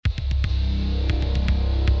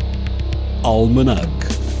Almanac.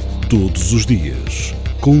 Todos os dias,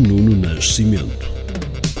 com Nuno Nascimento.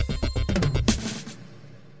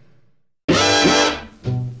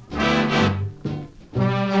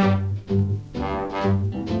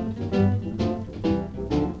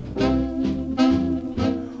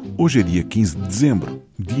 Hoje é dia 15 de dezembro,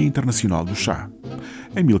 Dia Internacional do Chá.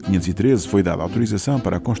 Em 1513 foi dada autorização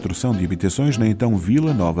para a construção de habitações na então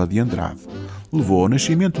Vila Nova de Andrade. Levou ao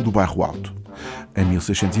nascimento do Bairro Alto. Em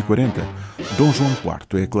 1640, Dom João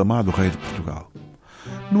IV é aclamado rei de Portugal.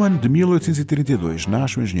 No ano de 1832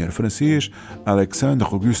 nasce o engenheiro francês Alexandre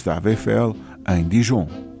Gustave Eiffel em Dijon.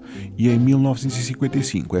 E em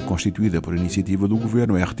 1955 é constituída por iniciativa do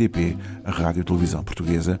governo RTP, a Rádio-Televisão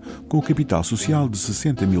Portuguesa, com o capital social de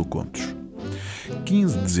 60 mil contos.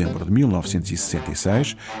 15 de dezembro de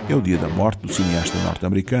 1966 é o dia da morte do cineasta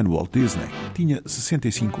norte-americano Walt Disney. Tinha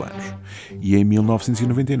 65 anos. E em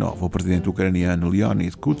 1999 o presidente ucraniano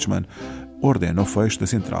Leonid Kuchma ordena o fecho da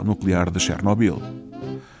central nuclear de Chernobyl.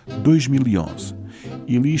 2011.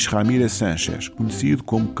 Elis Ramírez Sánchez, conhecido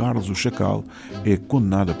como Carlos o Chacal, é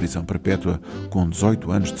condenado à prisão perpétua com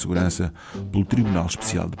 18 anos de segurança pelo Tribunal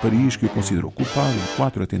Especial de Paris, que o considerou culpado de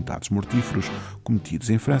 4 atentados mortíferos cometidos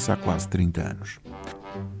em França há quase 30 anos.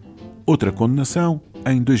 Outra condenação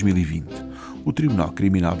em 2020. O Tribunal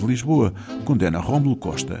Criminal de Lisboa condena Rómulo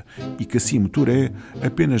Costa e Cassimo Touré a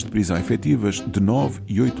penas de prisão efetivas de 9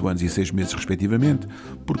 e 8 anos e 6 meses, respectivamente,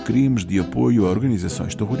 por crimes de apoio a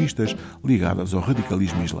organizações terroristas ligadas ao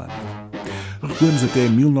radicalismo islâmico. Recuamos até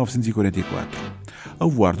 1944. Ao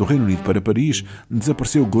voar do Reino Unido para Paris,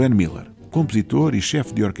 desapareceu Glenn Miller, compositor e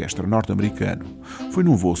chefe de orquestra norte-americano. Foi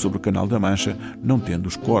num voo sobre o Canal da Mancha, não tendo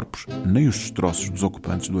os corpos nem os destroços dos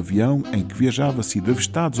ocupantes do avião em que viajava sido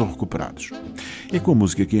avistados ou recuperados. É com a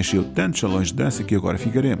música que encheu tantos salões de dança que agora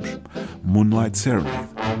ficaremos. Moonlight Serenade.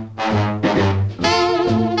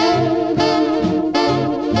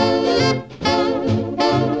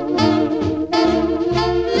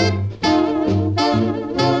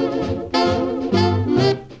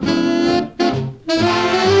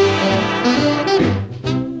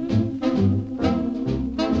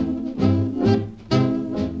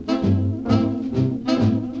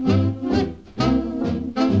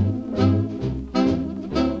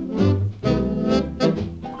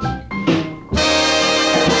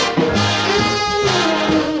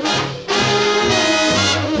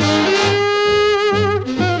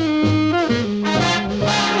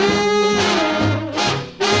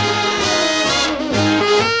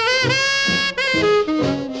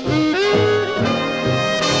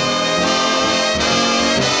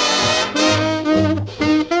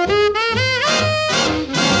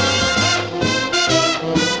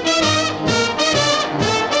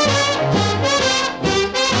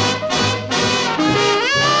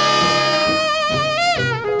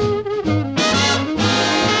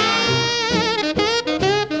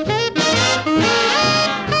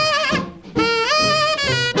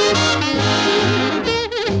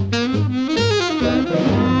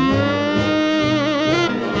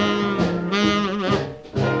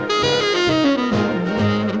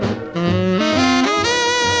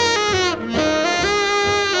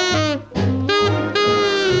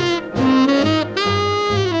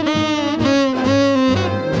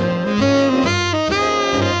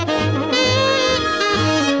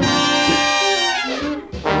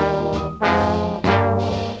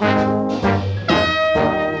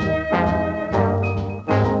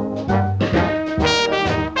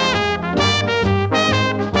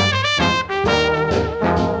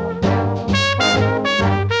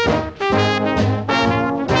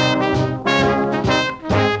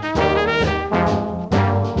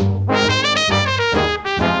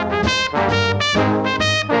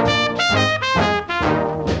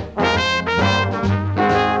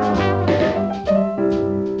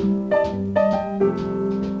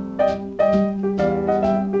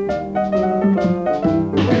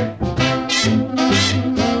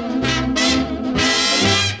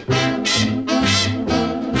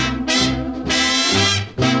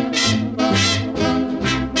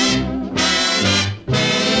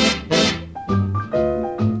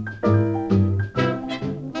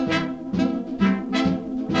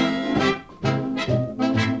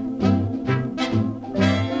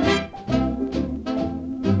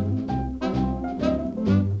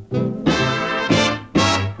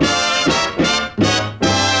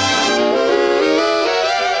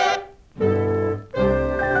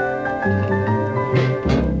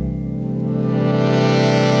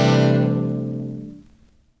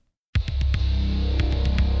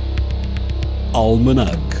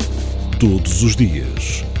 Almanac. Todos os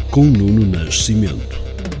dias, com Nuno Nascimento.